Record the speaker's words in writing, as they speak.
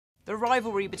The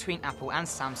rivalry between Apple and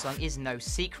Samsung is no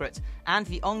secret, and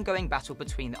the ongoing battle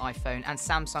between the iPhone and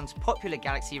Samsung's popular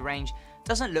Galaxy range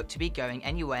doesn't look to be going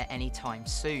anywhere anytime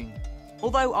soon.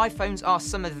 Although iPhones are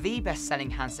some of the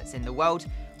best-selling handsets in the world,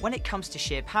 when it comes to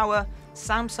sheer power,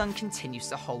 Samsung continues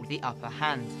to hold the upper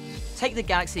hand. Take the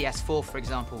Galaxy S4 for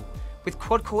example. With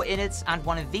quad-core innards and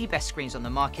one of the best screens on the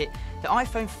market, the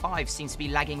iPhone 5 seems to be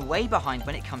lagging way behind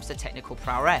when it comes to technical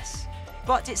prowess.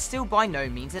 But it's still by no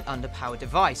means an underpowered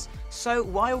device, so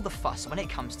why all the fuss when it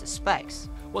comes to specs?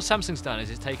 What Samsung's done is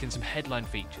it's taken some headline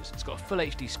features. It's got a full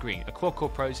HD screen, a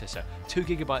quad-core processor,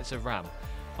 2GB of RAM.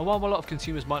 And while a lot of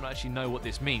consumers might not actually know what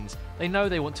this means, they know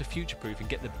they want to future-proof and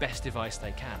get the best device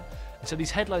they can. And so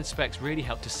these headline specs really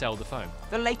help to sell the phone.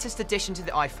 The latest addition to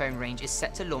the iPhone range is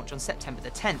set to launch on September the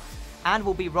 10th, and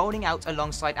will be rolling out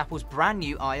alongside Apple's brand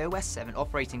new iOS 7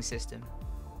 operating system.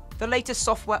 The latest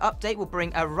software update will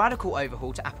bring a radical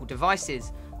overhaul to Apple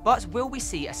devices, but will we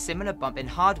see a similar bump in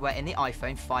hardware in the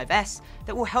iPhone 5S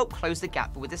that will help close the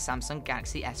gap with the Samsung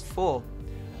Galaxy S4?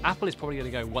 Apple is probably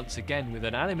going to go once again with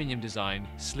an aluminium design,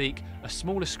 sleek, a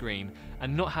smaller screen,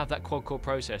 and not have that quad-core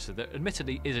processor that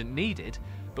admittedly isn't needed,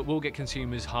 but will get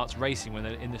consumers' hearts racing when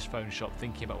they're in this phone shop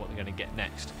thinking about what they're going to get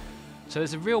next. So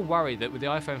there's a real worry that with the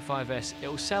iPhone 5S it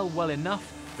will sell well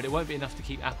enough, but it won't be enough to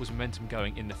keep Apple's momentum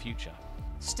going in the future.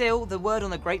 Still, the word on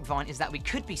the grapevine is that we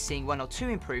could be seeing one or two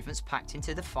improvements packed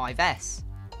into the 5S.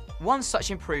 One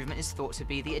such improvement is thought to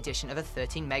be the addition of a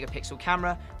 13-megapixel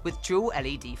camera with dual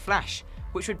LED flash,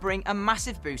 which would bring a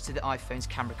massive boost to the iPhone's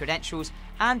camera credentials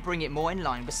and bring it more in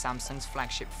line with Samsung's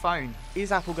flagship phone.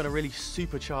 Is Apple going to really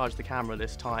supercharge the camera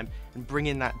this time and bring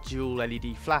in that dual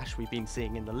LED flash we've been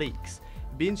seeing in the leaks?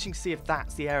 It'd be interesting to see if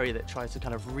that's the area that tries to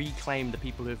kind of reclaim the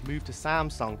people who have moved to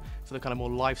Samsung for the kind of more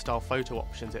lifestyle photo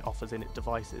options it offers in its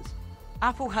devices.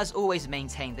 Apple has always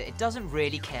maintained that it doesn't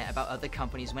really care about other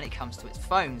companies when it comes to its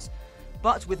phones.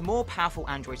 But with more powerful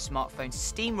Android smartphones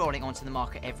steamrolling onto the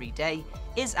market every day,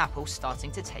 is Apple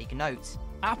starting to take note?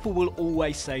 Apple will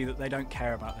always say that they don't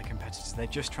care about their competitors, they're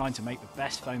just trying to make the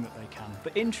best phone that they can.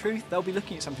 But in truth, they'll be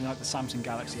looking at something like the Samsung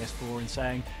Galaxy S4 and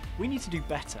saying, we need to do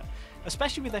better,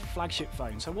 especially with their flagship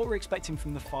phone. So what we're expecting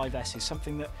from the 5S is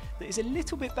something that is a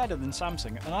little bit better than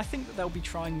Samsung, and I think that they'll be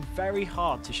trying very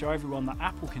hard to show everyone that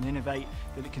Apple can innovate,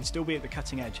 that it can still be at the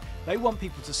cutting edge. They want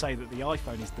people to say that the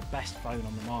iPhone is the best phone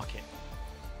on the market.